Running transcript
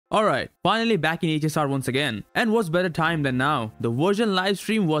Alright, finally back in HSR once again. And what's better time than now? The version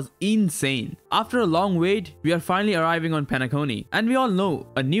livestream was insane. After a long wait, we are finally arriving on Penacony. And we all know,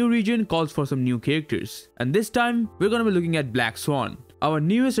 a new region calls for some new characters. And this time, we're gonna be looking at Black Swan, our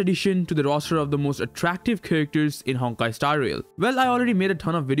newest addition to the roster of the most attractive characters in Honkai Star Rail. Well, I already made a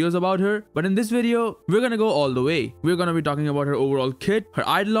ton of videos about her, but in this video, we're gonna go all the way. We're gonna be talking about her overall kit, her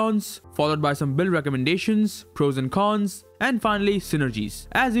Eidolons, followed by some build recommendations, pros and cons, and finally synergies.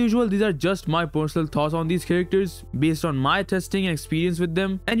 As usual, these are just my personal thoughts on these characters based on my testing and experience with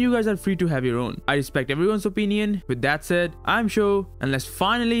them, and you guys are free to have your own. I respect everyone's opinion. With that said, I'm Sho, and let's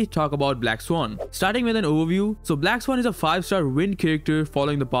finally talk about Black Swan. Starting with an overview, so Black Swan is a 5-star wind character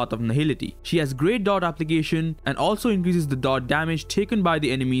following the path of Nihility. She has great dot application and also increases the dot damage taken by the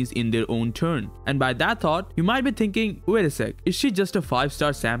enemies in their own turn. And by that thought, you might be thinking, wait a sec, is she just a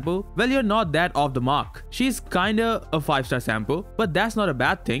 5-star sample? Well, you're not that off the mark. She's kinda a 5-star Sampo, but that's not a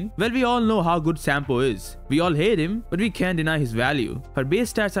bad thing. Well, we all know how good Sampo is. We all hate him, but we can't deny his value. Her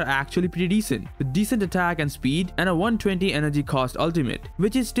base stats are actually pretty decent, with decent attack and speed and a 120 energy cost ultimate,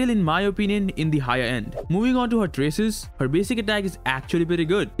 which is still in my opinion in the higher end. Moving on to her traces, her basic attack is actually pretty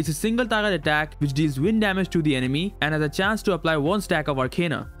good. It's a single target attack which deals wind damage to the enemy and has a chance to apply 1 stack of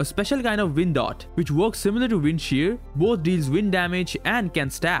Arcana, a special kind of wind dot, which works similar to Wind Shear, both deals wind damage and can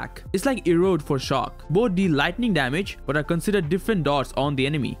stack. It's like Erode for shock. Both deal lightning damage but are considered different dots on the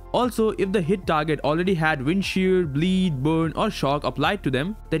enemy. Also, if the hit target already had Wind Shear, Bleed, Burn or Shock applied to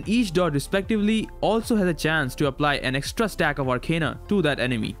them, then each dot respectively also has a chance to apply an extra stack of Arcana to that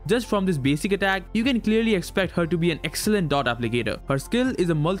enemy. Just from this basic attack, you can clearly expect her to be an excellent dot applicator. Her skill is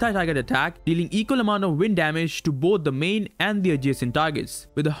a multi-target attack, dealing equal amount of wind damage to both the main and the adjacent targets,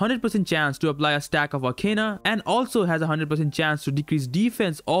 with a 100% chance to apply a stack of Arcana, and also has a 100% chance to decrease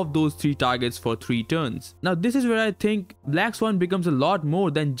defense of those 3 targets for 3 turns. Now this is where I think Black Swan becomes a lot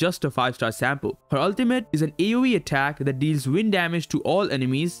more than just a 5-star sample. Her ultimate is an AoE attack that deals wind damage to all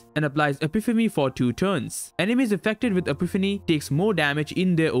enemies and applies Epiphany for 2 turns. Enemies affected with Epiphany takes more damage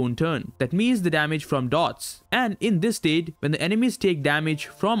in their own turn. That means the damage from dots. And in this state, when the enemies take damage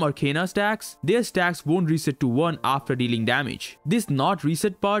from Arcana stacks, their stacks won't reset to 1 after dealing damage. This not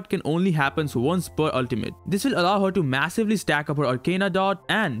reset part can only happen once per ultimate. This will allow her to massively stack up her Arcana dot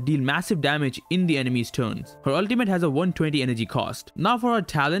and deal massive damage in the enemy's turns. Her ultimate has a 120 energy cost. Now for her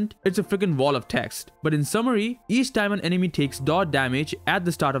talent, it's a freaking wall of text. But in summary, each time an enemy takes dot damage at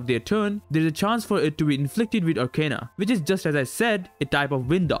the start of their turn, there's a chance for it to be inflicted with Arcana, which is just as I said, a type of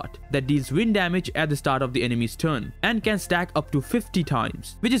wind dot that deals wind damage at the start of the enemy's turn and can stack up to 50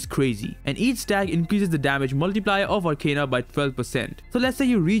 times, which is crazy. And each stack increases the damage multiplier of Arcana by 12%. So let's say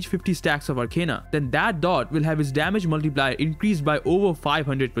you reach 50 stacks of Arcana, then that dot will have its damage multiplier increased by over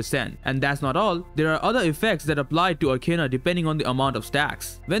 500%. And that's not all, there are other effects that apply to Arcana depending on the amount of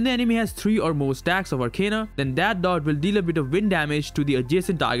stacks. When the enemy has 3 or more stacks of Arcana, then that dot will deal a bit of wind damage to the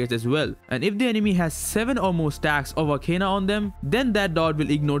adjacent targets as well. And if the enemy has 7 or more stacks of Arcana on them, then that dot will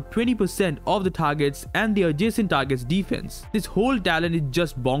ignore 20% of the targets and the adjacent targets defense. This whole talent is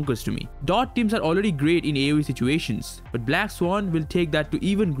just bonkers to me. Dot teams are already great in AoE situations, but Black Swan will take that to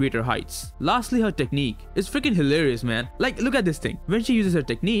even greater heights. Lastly, her technique is freaking hilarious, man. Like, look at this thing. When she uses her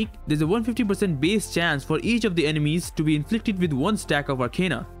technique, there's a 150% base chance for each of the enemies to be inflicted with 1 stack of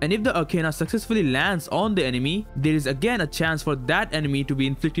Arcana. And if the Arcana successfully lands on the enemy, there is again a chance for that enemy to be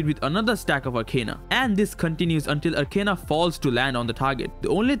inflicted with another stack of Arcana. And this continues until Arcana falls to land on the target. The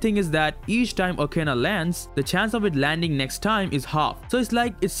only thing is that each time Arcana lands, the chance of it landing next time is half. So it's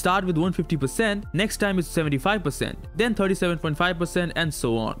like it starts with 150%, next time it's 75%, then 37.5% and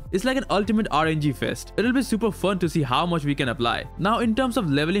so on. It's like an ultimate RNG fest. It'll be super fun to see how much we can apply. Now in terms of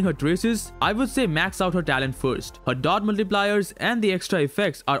leveling her traces, I would say max out her talent first. Her dot multipliers and the extra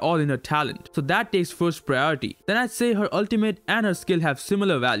effects are all in her talent, so that takes first priority. Then I'd say her ultimate and her skill have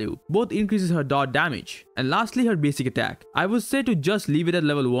similar value. Both increases her dot damage. And lastly, her basic attack. I would say to just leave it at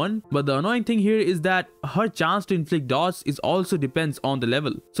level 1, but the annoying thing here is that her chance to inflict dots is also depends on the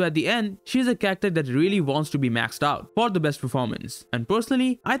level. So at the end, she is a character that really wants to be maxed out for the best performance. And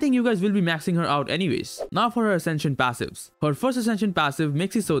personally, I think you guys will be maxing her out anyways. Now for her Ascension passives. Her first Ascension passive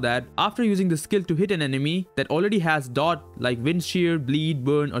makes it so that after using the skill to hit an enemy that already has dot like Wind Shear, Bleed,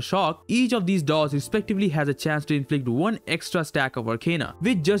 Burn or Shock, each of these dots dots respectively has a chance to inflict 1 extra stack of Arcana,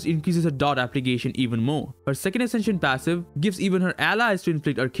 which just increases her dot application even more. Her second Ascension passive gives even her allies to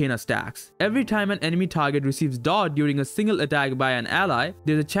inflict Arcana stacks. Every time an enemy target receives dot during a single attack by an ally,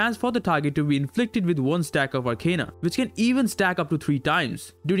 there's a chance for the target to be inflicted with 1 stack of Arcana, which can even stack up to 3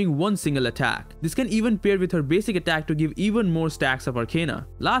 times during one single attack. This can even pair with her basic attack to give even more stacks of Arcana.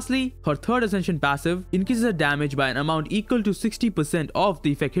 Lastly, her third Ascension passive increases her damage by an amount equal to 60% of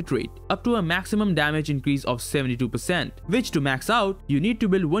the effect hit rate, up to a maximum damage increase of 72%, which to max out, you need to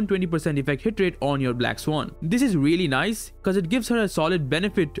build 120% effect hit rate on your Black Swan. This is really nice because it gives her a solid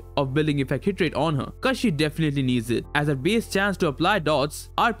benefit of building effect hit rate on her, cause she definitely needs it, as her base chance to apply dots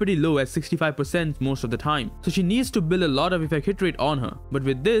are pretty low at 65% most of the time, so she needs to build a lot of effect hit rate on her. But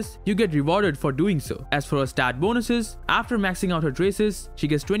with this, you get rewarded for doing so. As for her stat bonuses, after maxing out her traces, she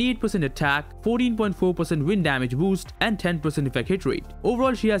gets 28% attack, 14.4% wind damage boost, and 10% effect hit rate.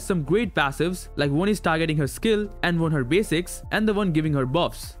 Overall, she has some great passives, like one is targeting her skill, and one her basics, and the one giving her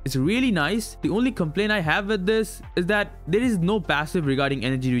buffs. It's really nice. The only complaint I have with this is that there is no passive regarding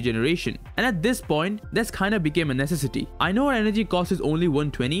energy regeneration, and at this point, that's kinda became a necessity. I know her energy cost is only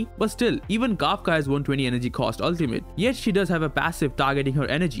 120, but still, even Kafka has 120 energy cost ultimate, yet she does have a passive targeting her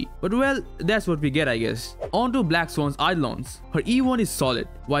energy. But well, that's what we get, I guess. On to Black Swan's Eidolons. Her E1 is solid.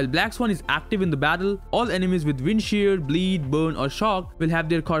 While Black Swan is active in the battle, all enemies with Wind Shear, Bleed, Burn or Shock will have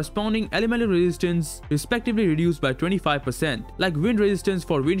their corresponding elemental resistance respectively reduced by 25%, like wind resistance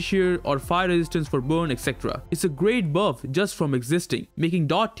for Wind Shear or fire resistance for Burn, etc. It's a great buff just from existing, making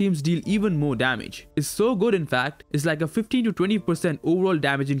dot teams deal even more damage. It's so good, in fact, it's like a 15 to 20% overall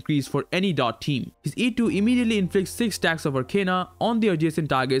damage increase for any dot team. His E2 immediately inflicts 6 stacks of Arcana on the adjacent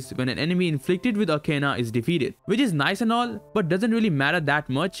targets when an enemy inflicted with Arcana is defeated, which is nice and all, but doesn't really matter that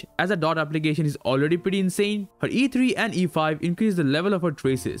much as the dot application is already pretty insane. Her E3 and E5 increase the level of her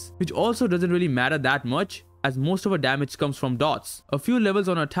traces, which also doesn't really matter that much, as most of her damage comes from dots. A few levels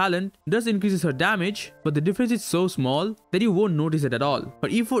on her talent does increases her damage, but the difference is so small that you won't notice it at all. Her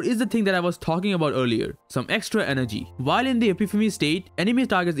E4 is the thing that I was talking about earlier, some extra energy. While in the Epiphany state, enemy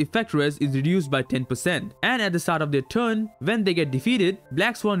target's effect res is reduced by 10%, and at the start of their turn, when they get defeated,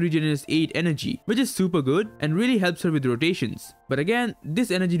 Black Swan regenerates 8 energy, which is super good and really helps her with rotations. But again, this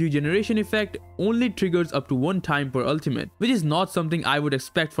energy regeneration effect only triggers up to 1 time per ultimate, which is not something I would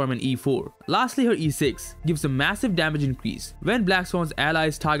expect from an E4. Lastly, her E6 gives a massive damage increase. When Black Swan's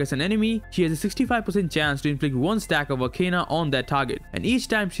allies targets an enemy, she has a 65% chance to inflict 1 stack of Arcana on that target, and each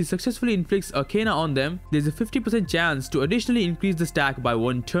time she successfully inflicts Arcana on them, there's a 50% chance to additionally increase the stack by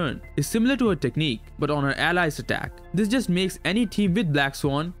 1 turn. It's similar to her technique, but on her allies attack. This just makes any team with Black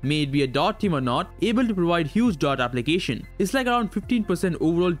Swan, may it be a dot team or not, able to provide huge dot application. It's like around 15%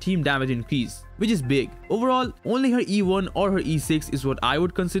 overall team damage increase, which is big. Overall, only her E1 or her E6 is what I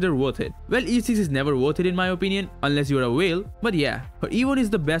would consider worth it. Well, E6 is never worth it in my opinion, unless you're a whale, but yeah, her E1 is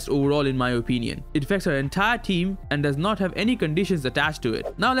the best overall in my opinion. It affects her entire team and does not have any conditions attached to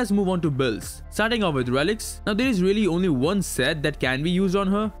it. Now let's move on to builds. Starting off with Relics. Now there is really only one set that can be used on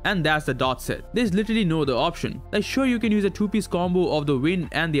her, and that's the dot set. There's literally no other option. Like sure, you can use a 2-piece combo of the wind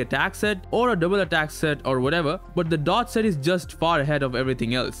and the attack set, or a double attack set or whatever, but the dot set is just far ahead of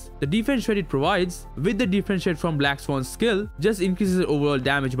everything else. The defense shred it provides, with the defense shred from Black Swan's skill, just increases her overall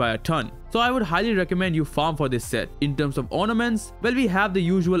damage by a ton. So I would highly recommend you farm for this set. In terms of ornaments, well, we have the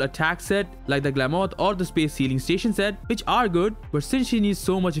usual attack set like the Glamoth or the Space Sealing Station set, which are good, but since she needs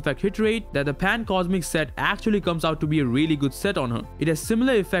so much effect hit rate, that the Pan Cosmic set actually comes out to be a really good set on her. It has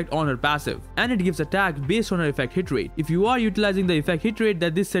similar effect on her passive, and it gives attack based on her effect hit rate. If you are utilizing the effect hit rate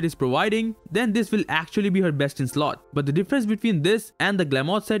that this set is providing, then this will actually be her best in slot. But the difference between this and the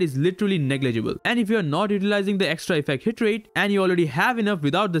Glamoth set is literally negligible, and if you are not utilizing the extra effect hit rate and you already have enough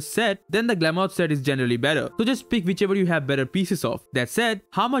without the set, then the Glamoth set is generally better. So just pick whichever you have better pieces of. That said,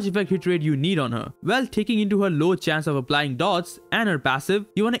 how much effect hit rate you need on her? Well, taking into her low chance of applying dots and her passive,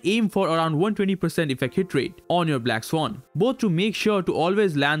 you want to aim for around 120% effect hit rate on your Black Swan, both to make sure to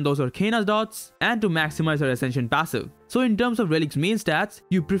always land those Arcana dots and to maximize her Ascension passive. So in terms of Relic's main stats,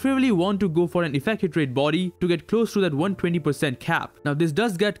 you preferably want to go for an effect hit rate body to get close to that 120% cap. Now this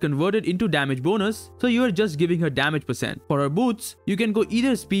does get converted into damage bonus, so you are just giving her damage percent. For her boots, you can go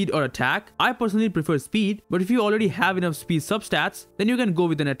either speed or attack. I personally prefer speed, but if you already have enough speed substats, then you can go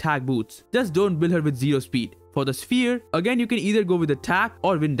with an attack boots. Just don't build her with 0 speed. For the sphere, again you can either go with attack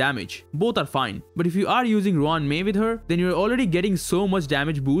or wind damage. Both are fine. But if you are using Ruan Mei with her, then you're already getting so much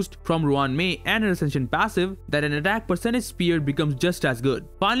damage boost from Ruan Mei and her Ascension passive that an attack percentage spear becomes just as good.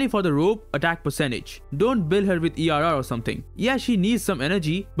 Finally, for the rope, attack percentage. Don't build her with ERR or something. Yeah, she needs some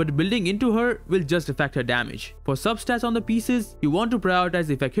energy, but building into her will just affect her damage. For substats on the pieces, you want to prioritize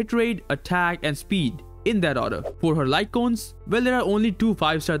effect hit rate, attack and speed, in that order. For her Lightcones, well, there are only 2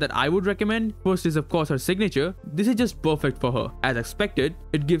 5-star that I would recommend. First is of course her signature. This is just perfect for her. As expected,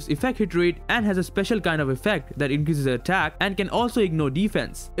 it gives effect hit rate and has a special kind of effect that increases her attack and can also ignore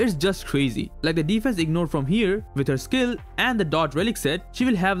defense. It's just crazy. Like the defense ignored from here, with her skill and the dot relic set, she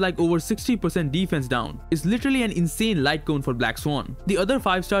will have like over 60% defense down. It's literally an insane Lightcone for Black Swan. The other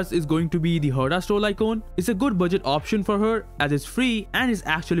 5 stars is going to be the Herda Store Lightcone. It's a good budget option for her as it's free and is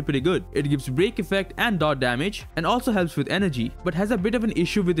actually pretty good. It gives break effect and dot damage and also helps with energy, but has a bit of an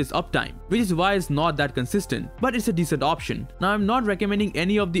issue with its uptime, which is why it's not that consistent, but it's a decent option. Now I'm not recommending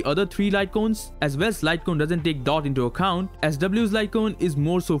any of the other 3 Lightcones, as Well's Lightcone doesn't take dot into account, as W's Lightcone is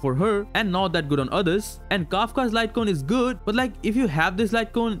more so for her and not that good on others, and Kafka's Lightcone is good, but like if you have this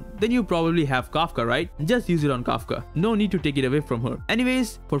Lightcone, then you probably have Kafka, right? Just use it on Kafka. No need to take it away from her.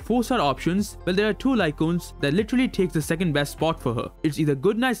 Anyways, for 4-star options, well, there are 2 Lightcones that literally takes the second best spot for her. It's either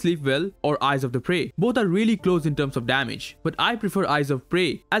Good Night Sleep Well or Eyes of the Prey. Both are really close in terms of damage, but I prefer Eyes of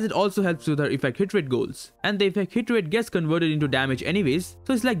Prey as it also helps with her effect hit rate goals, and the effect hit rate gets converted into damage anyways,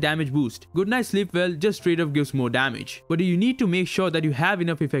 so it's like damage boost. Good Night Sleep Well just straight up gives more damage, but you need to make sure that you have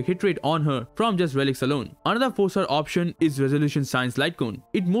enough effect hit rate on her from just relics alone. Another 4-star option is Resolution Science Lightcone.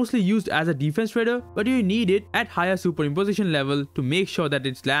 It mostly used as a defense raider, but you need it at higher superimposition level to make sure that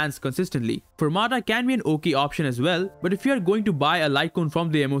it lands consistently. Fermata can be an okay option as well, but if you are going to buy a Lightcone from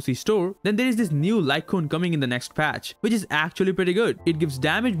the MOC store, then there is this new Lightcone coming in the next patch, which is actually pretty good. It gives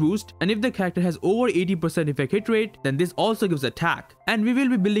damage boost, and if the character has over 80% effect hit rate, then this also gives attack. And we will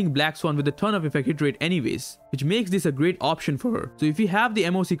be building Black Swan with a ton of effect hit rate anyways, which makes this a great option for her. So if you have the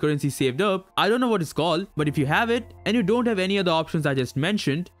MOC currency saved up, I don't know what it's called, but if you have it and you don't have any other options I just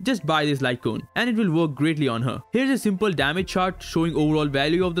mentioned, just buy this Lightcone and it will work greatly on her. Here's a simple damage chart showing overall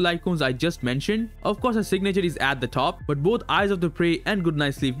value of the Lightcones I just mentioned. Of course her signature is at the top, but both Eyes of the Prey and Good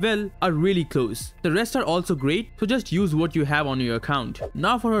Night Sleep Well are really close. The rest are also great, so just use what you have on your account.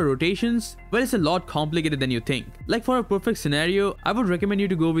 Now for her rotations, well, it's a lot complicated than you think. Like for a perfect scenario, I would recommend you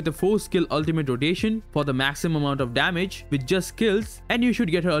to go with a 4 skill ultimate rotation for the maximum amount of damage with just skills, and you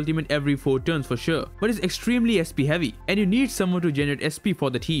should get her ultimate every 4 turns for sure. But it's extremely SP heavy and you need someone to generate SP for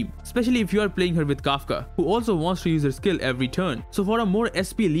the team, especially if you are playing her with Kafka, who also wants to use her skill every turn. So for a more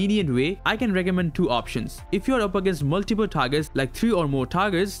SP lenient way, I can recommend 2 options. If you are up against multiple targets, like 3 or more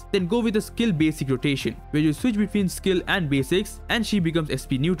targets, then go with a skill basic rotation, where you switch between skill and basics and she becomes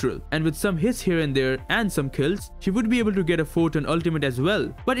SP neutral, and with some hits here and there and some kills, she would be able to get a 4-turn ultimate as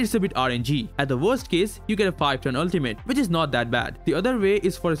well, but it's a bit RNG. At the worst case, you get a 5-turn ultimate, which is not that bad. The other way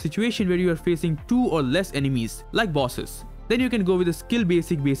is for a situation where you are facing 2 or less enemies, like bosses. Then you can go with a skill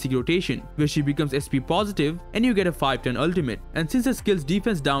basic rotation, where she becomes SP positive and you get a 5-turn ultimate. And since the skill's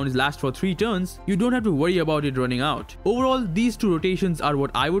defense down is last for 3 turns, you don't have to worry about it running out. Overall, these 2 rotations are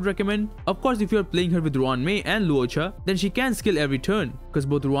what I would recommend. Of course, if you are playing her with Ruan Mei and Luocha, then she can skill every turn, because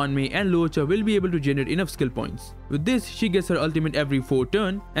both Ruan Mei and Luocha will be able to generate enough skill points. With this, she gets her ultimate every 4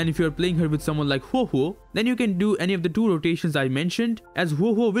 turn, and if you are playing her with someone like Huohuo, then you can do any of the 2 rotations I mentioned, as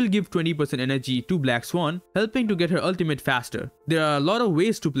Huohuo will give 20% energy to Black Swan, helping to get her ultimate faster. There are a lot of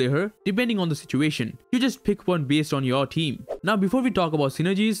ways to play her, depending on the situation. You just pick one based on your team. Now before we talk about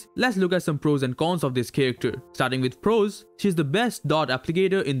synergies, let's look at some pros and cons of this character. Starting with pros, she is the best dot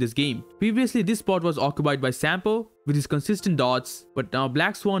applicator in this game. Previously this spot was occupied by Sampo with his consistent dots, but now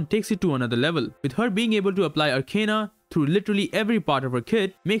Black Swan takes it to another level, with her being able to apply Arcana through literally every part of her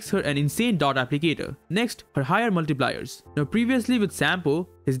kit makes her an insane dot applicator. Next, her higher multipliers. Now previously with Sampo,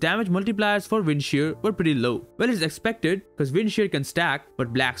 his damage multipliers for Wind Shear were pretty low. Well, it's expected because Wind Shear can stack,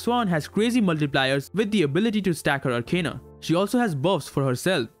 but Black Swan has crazy multipliers with the ability to stack her Arcana. She also has buffs for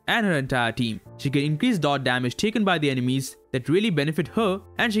herself and her entire team. She can increase dot damage taken by the enemies that really benefit her,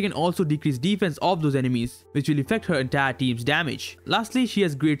 and she can also decrease defense of those enemies, which will affect her entire team's damage. Lastly, she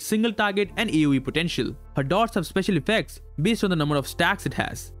has great single target and AoE potential. Her dots have special effects based on the number of stacks it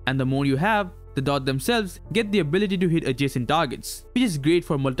has, and the more you have, the dot themselves get the ability to hit adjacent targets, which is great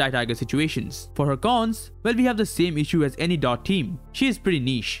for multi-target situations. For her cons, well, we have the same issue as any dot team. She is pretty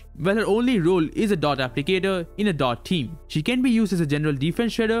niche. Well, her only role is a dot applicator in a dot team. She can be used as a general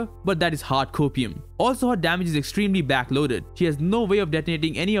defense shredder, but that is hard copium. Also, her damage is extremely backloaded. She has no way of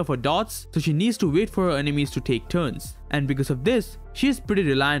detonating any of her dots, so she needs to wait for her enemies to take turns. And because of this, she is pretty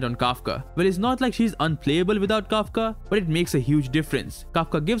reliant on Kafka. Well, it's not like she's unplayable without Kafka, but it makes a huge difference.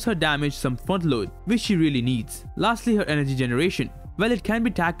 Kafka gives her damage some front load, which she really needs. Lastly, her energy generation. Well, it can be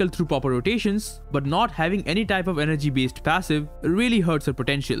tackled through proper rotations, but not having any type of energy based passive really hurts her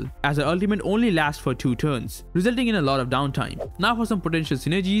potential, as her ultimate only lasts for 2 turns, resulting in a lot of downtime. Now for some potential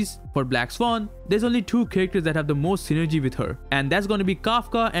synergies. For Black Swan, there's only 2 characters that have the most synergy with her, and that's gonna be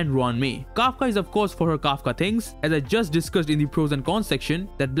Kafka and Ruanmei. Kafka is of course for her Kafka things, as I just discussed in the pros and cons section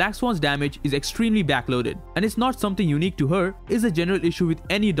that Black Swan's damage is extremely backloaded, and it's not something unique to her, it's a general issue with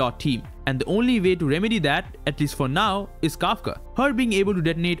any dot team. And the only way to remedy that, at least for now, is Kafka. Her being able to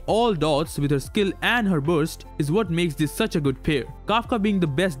detonate all dots with her skill and her burst is what makes this such a good pair. Kafka being the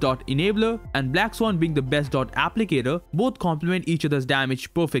best dot enabler and Black Swan being the best dot applicator both complement each other's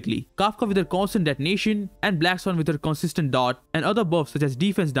damage perfectly. Kafka with her constant detonation and Black Swan with her consistent dot and other buffs such as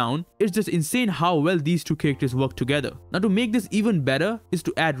defense down, it's just insane how well these 2 characters work together. Now to make this even better is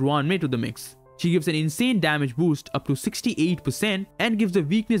to add Ruanmei to the mix. She gives an insane damage boost up to 68% and gives a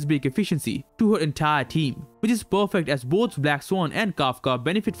weakness break efficiency to her entire team, which is perfect as both Black Swan and Kafka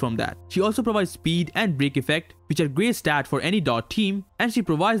benefit from that. She also provides speed and break effect, which are great stats for any dot team, and she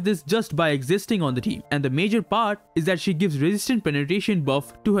provides this just by existing on the team. And the major part is that she gives resistant penetration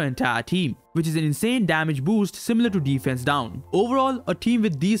buff to her entire team, which is an insane damage boost similar to defense down. Overall, a team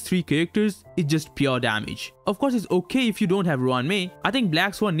with these 3 characters is just pure damage. Of course, it's okay if you don't have Ruanmei. I think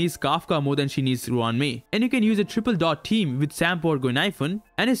Black Swan needs Kafka more than she needs Ruanmei. And you can use a triple dot team with Sampo or Goinaifon,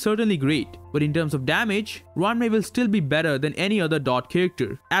 and it's certainly great. But in terms of damage, Ruanmei will still be better than any other dot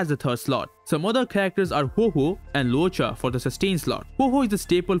character as the 3rd slot. Some other characters are Ho-Ho and Luocha for the sustain slot. Ho-Ho is a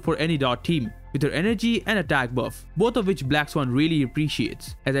staple for any dot team, with her energy and attack buff, both of which Black Swan really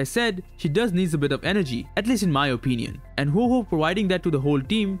appreciates. As I said, she does need a bit of energy, at least in my opinion, and Ho-Ho providing that to the whole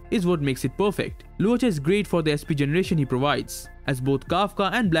team is what makes it perfect. Luocha is great for the SP generation he provides, as both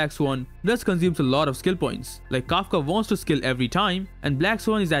Kafka and Black Swan does consumes a lot of skill points. Like Kafka wants to skill every time, and Black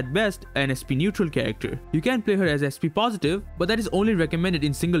Swan is at best an SP neutral character. You can play her as SP positive, but that is only recommended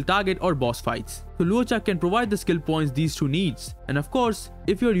in single target or boss fights. So Luocha can provide the skill points these 2 needs. And of course,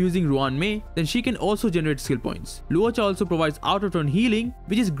 if you're using Ruanmei, then she can also generate skill points. Luocha also provides out of turn healing,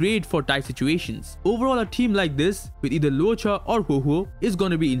 which is great for tight situations. Overall, a team like this with either Luocha or Ho-Ho is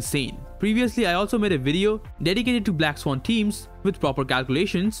gonna be insane. Previously, I also made a video dedicated to Black Swan teams with proper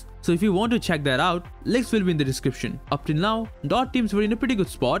calculations, so if you want to check that out, links will be in the description. Up till now, dot teams were in a pretty good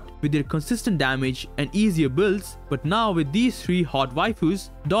spot with their consistent damage and easier builds, but now with these 3 hot waifus,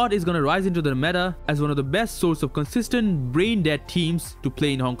 dot is gonna rise into the meta as one of the best source of consistent brain dead teams to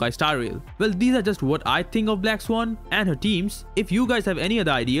play in Honkai Star Rail. Well, these are just what I think of Black Swan and her teams. If you guys have any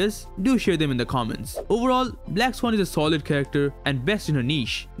other ideas, do share them in the comments. Overall, Black Swan is a solid character and best in her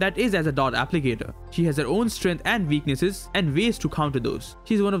niche, that is as a dot applicator. She has her own strength and weaknesses and ways to counter those.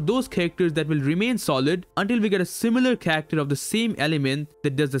 She's one of those characters that will remain solid until we get a similar character of the same element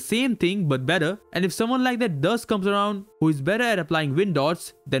that does the same thing but better, and if someone like that does comes around who is better at applying wind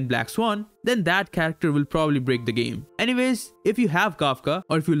dots than Black Swan, then that character will probably break the game. Anyways, if you have Kafka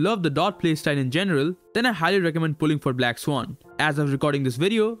or if you love the dot playstyle in general, then I highly recommend pulling for Black Swan. As of recording this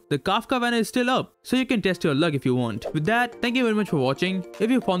video, the Kafka banner is still up, so you can test your luck if you want. With that, thank you very much for watching.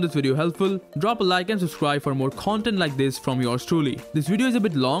 If you found this video helpful, drop a like and subscribe for more content like this from yours truly. This video is a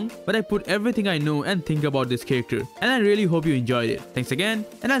bit long, but I put everything I know and think about this character, and I really hope you enjoyed it. Thanks again,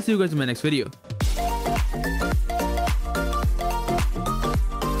 and I'll see you guys in my next video.